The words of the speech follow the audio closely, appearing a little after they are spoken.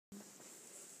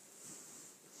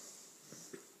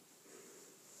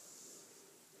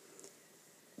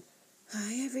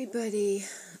Hi everybody.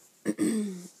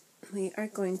 We are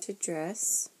going to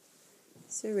dress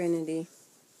Serenity.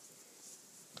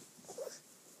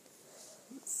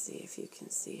 Let's see if you can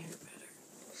see her better.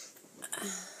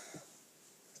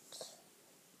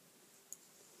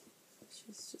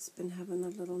 She's just been having a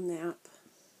little nap.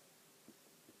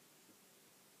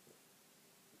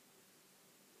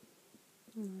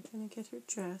 And we're going to get her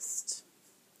dressed.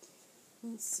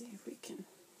 Let's see if we can.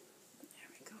 There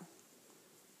we go.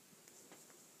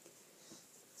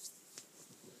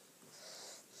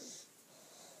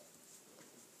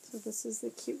 So this is the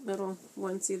cute little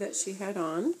onesie that she had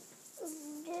on.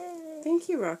 Thank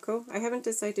you, Rocco. I haven't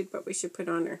decided what we should put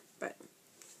on her, but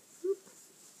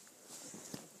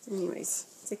anyways,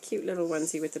 it's a cute little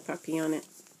onesie with the puppy on it.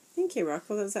 Thank you,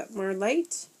 Rocco. Is that more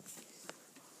light?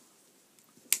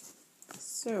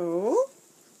 So,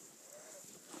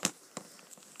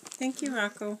 thank you,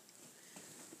 Rocco.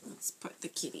 Let's put the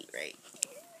kitty right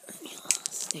here.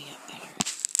 Stay up better.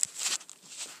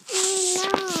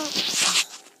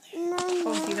 No.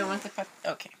 Oh, you don't want the puppy?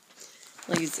 Okay.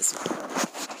 We'll use this one.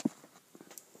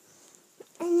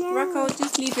 No. Rocco,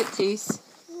 just leave it, please.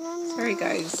 No. Sorry,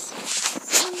 guys.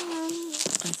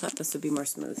 I thought this would be more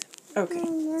smooth. Okay,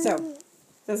 so,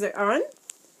 is it on?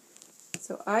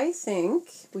 So I think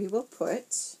we will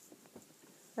put,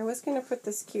 I was going to put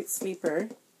this cute sleeper.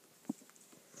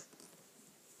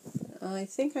 I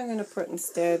think I'm going to put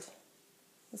instead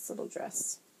this little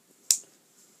dress.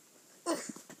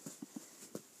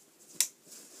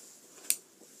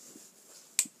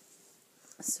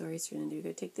 Sorry, Serenity, you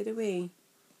gotta take that away.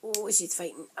 Oh, she's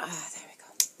fighting. Ah, there we go.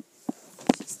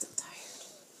 She's still tired.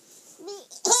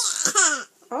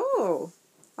 Oh,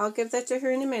 I'll give that to her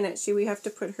in a minute. We have to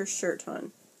put her shirt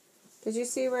on. Did you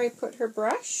see where I put her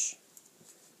brush?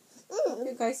 Hope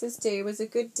you guys' day was a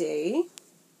good day.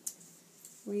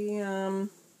 We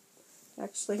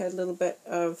actually had a little bit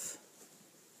of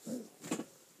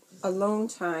alone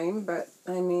time, but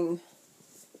I mean,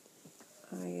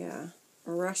 I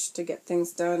rushed to get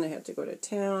things done. I had to go to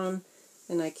town,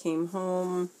 and I came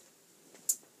home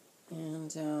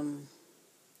and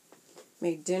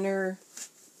made dinner.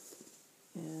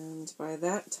 And by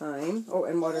that time,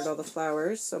 and watered all the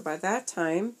flowers. So by that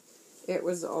time, it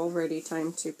was already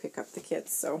time to pick up the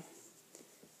kids. So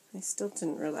I still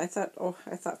didn't really. I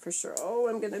thought for sure. Oh,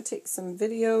 I'm gonna take some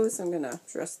videos. I'm gonna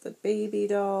dress the baby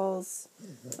dolls.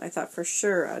 I thought for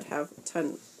sure I'd have a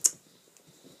ton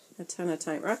of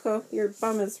time. Rocco, your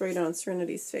bum is right on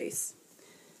Serenity's face.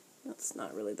 That's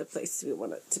not really the place we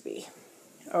want it to be.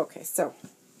 Okay, so I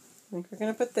think we're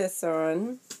gonna put this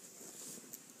on.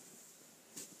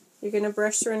 You're going to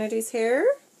brush Serenity's hair?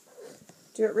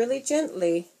 Do it really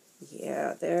gently.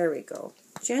 Yeah, there we go.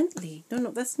 Gently. No,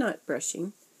 that's not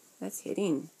brushing. That's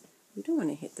hitting. We don't want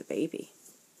to hit the baby.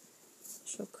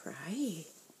 She'll cry.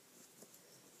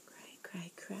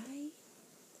 Cry.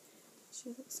 She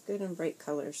looks good in bright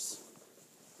colors.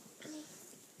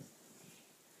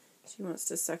 She wants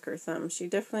to suck her thumb. She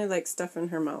definitely likes stuff in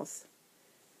her mouth.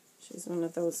 She's one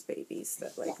of those babies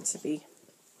that like to be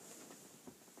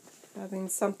having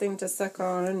something to suck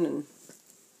on. And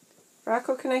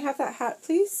Rocco, can I have that hat,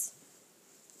 please?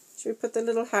 Should we put the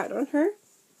little hat on her?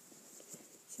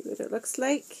 See what it looks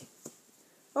like.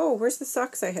 Oh, where's the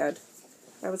socks I had?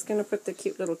 I was going to put the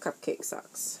cute little cupcake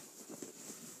socks.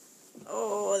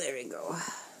 Oh, there we go.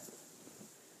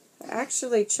 I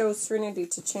actually chose Serenity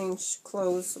to change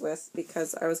clothes with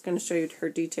because I was going to show you her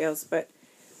details, but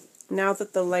now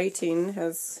that the lighting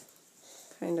has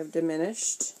kind of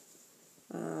diminished,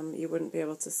 you wouldn't be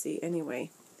able to see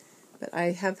anyway. But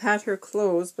I have had her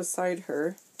clothes beside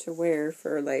her to wear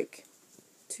for like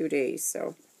 2 days,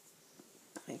 so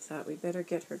I thought we better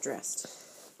get her dressed.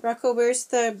 Rocco, where's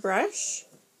the brush?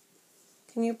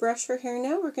 Can you brush her hair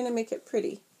now? We're going to make it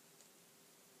pretty.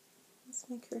 Let's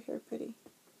make her hair pretty.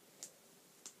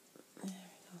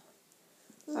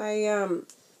 There we go.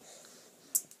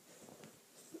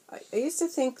 I used to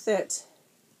think that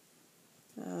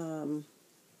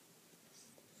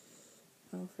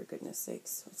oh, for goodness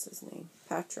sakes, what's his name?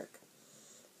 Patrick.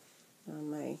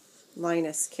 My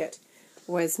Linus kit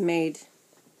was made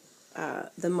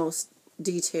the most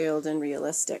detailed and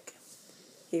realistic.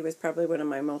 He was probably one of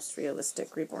my most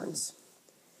realistic reborns.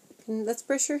 And let's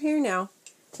brush her hair now.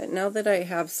 But now that I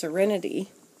have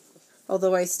Serenity,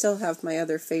 although I still have my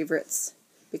other favorites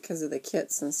because of the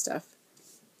kits and stuff,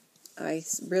 I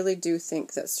really do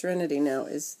think that Serenity now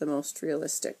is the most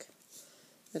realistic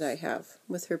that I have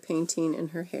with her painting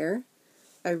and her hair.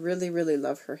 I really, really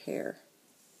love her hair.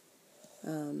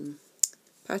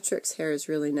 Patrick's hair is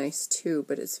really nice too,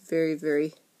 but it's very,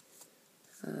 very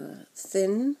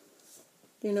thin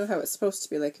You know how it's supposed to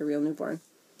be like a real newborn.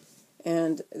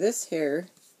 And this hair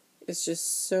is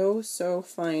just so, so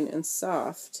fine and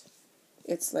soft.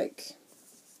 It's like,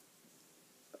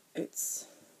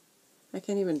 I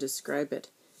can't even describe it.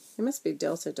 It must be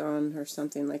Delta Dawn or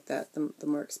something like that, the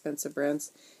more expensive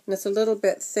brands. And it's a little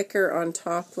bit thicker on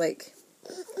top, like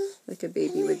a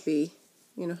baby would be.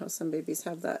 You know how some babies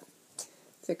have that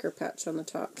thicker patch on the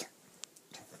top.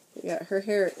 But yeah, her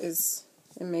hair is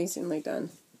amazingly done.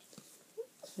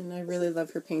 And I really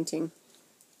love her painting.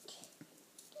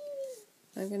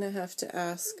 I'm going to have to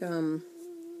ask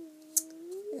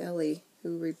Ellie,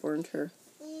 who reborned her,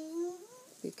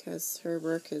 because her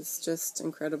work is just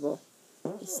incredible.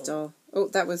 Still, oh,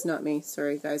 that was not me.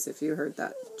 Sorry, guys, if you heard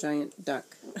that giant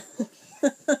duck.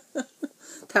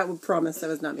 That would promise that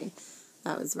was not me.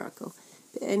 That was Rocco.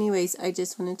 But anyways, I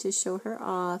just wanted to show her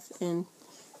off and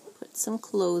put some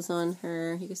clothes on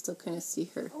her. You can still kind of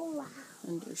see her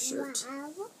undershirt.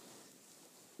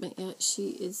 But yeah, she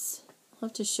is... I'll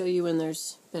have to show you when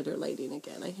there's better lighting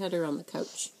again. I had her on the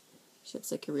couch. She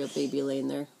looks like a real baby laying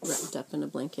there, wrapped up in a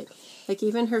blanket. Like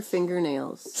even her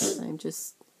fingernails. I'm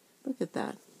just... Look at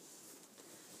that.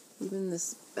 Even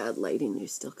this bad lighting, you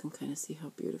still can kind of see how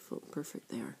beautiful, perfect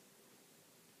they are.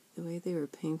 The way they were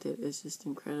painted is just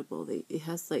incredible. It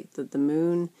has like the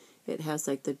moon. It has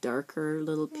like the darker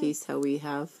little piece how we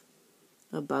have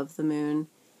above the moon.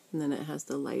 And then it has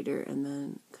the lighter and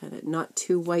then kind of not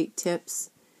too white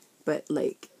tips, but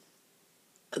like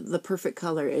the perfect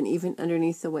color. And even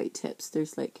underneath the white tips,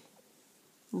 there's like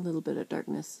a little bit of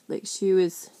darkness. Like she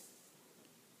was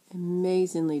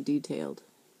amazingly detailed.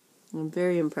 I'm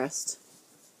very impressed.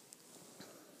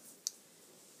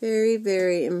 Very,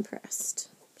 very impressed.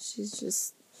 She's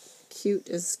just cute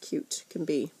as cute can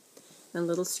be. And a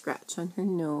little scratch on her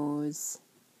nose.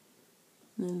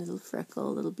 And a little freckle,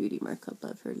 a little beauty mark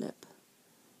above her lip.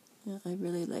 Yeah, I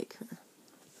really like her.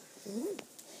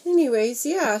 Anyways,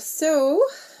 yeah, so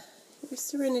here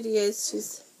Serenity is.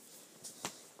 She's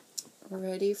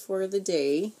ready for the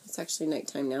day. It's actually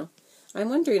nighttime now. I'm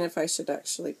wondering if I should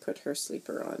actually put her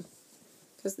sleeper on.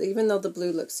 Because even though the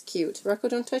blue looks cute... Rocco,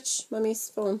 don't touch Mummy's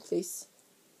phone, please.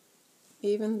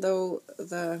 Even though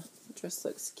the dress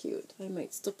looks cute, I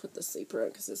might still put the sleeper on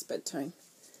because it's bedtime.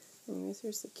 Anyways,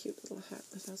 here's the cute little hat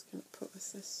that I was going to put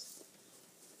with this.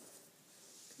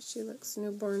 Because she looks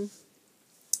newborn.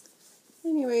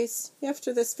 Anyways,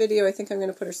 after this video, I think I'm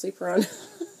going to put her sleeper on.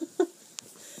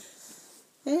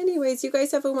 Anyways, you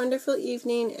guys have a wonderful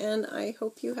evening, and I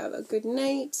hope you have a good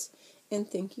night. And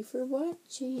thank you for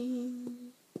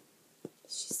watching.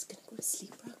 She's going to go to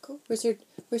sleep, Rocco. Where's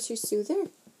her soother?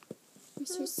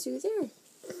 Where's her soother?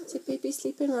 Is the baby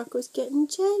sleeping? Rocco's getting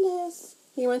jealous.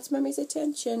 He wants Mommy's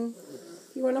attention.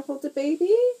 You want to hold the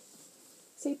baby?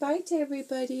 Say bye to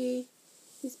everybody.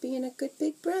 He's being a good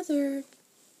big brother.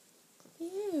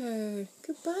 There.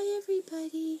 Goodbye,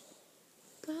 everybody.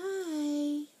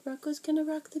 Bye. Rocco's going to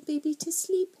rock the baby to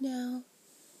sleep now.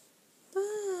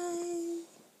 Bye.